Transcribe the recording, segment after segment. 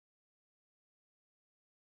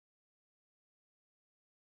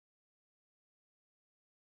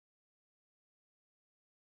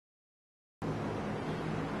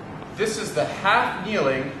This is the half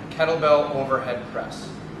kneeling kettlebell overhead press.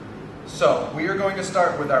 So we are going to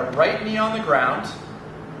start with our right knee on the ground,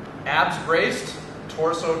 abs braced,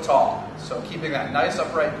 torso tall. So keeping that nice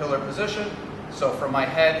upright pillar position. So from my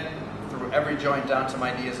head through every joint down to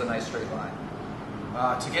my knee is a nice straight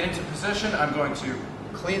line. To get into position, I'm going to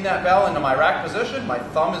clean that bell into my rack position. My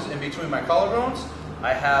thumb is in between my collarbones.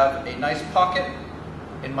 I have a nice pocket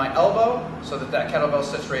in my elbow so that that kettlebell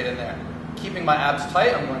sits right in there. Keeping my abs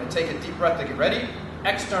tight, I'm going to take a deep breath to get ready.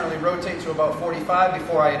 Externally rotate to about 45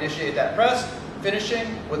 before I initiate that press. Finishing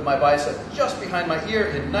with my bicep just behind my ear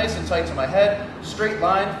and nice and tight to my head. Straight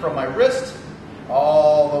line from my wrist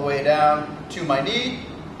all the way down to my knee.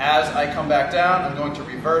 As I come back down, I'm going to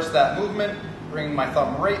reverse that movement, bringing my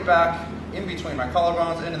thumb right back in between my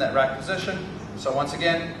collarbones into that rack position. So once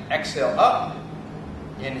again, exhale up,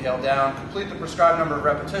 inhale down, complete the prescribed number of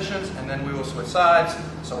repetitions, and then we will switch sides.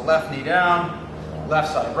 So left knee down,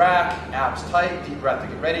 left side rack, abs tight, deep breath to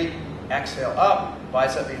get ready. Exhale up,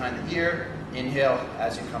 bicep behind the ear. Inhale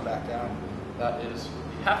as you come back down. That is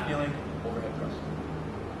half kneeling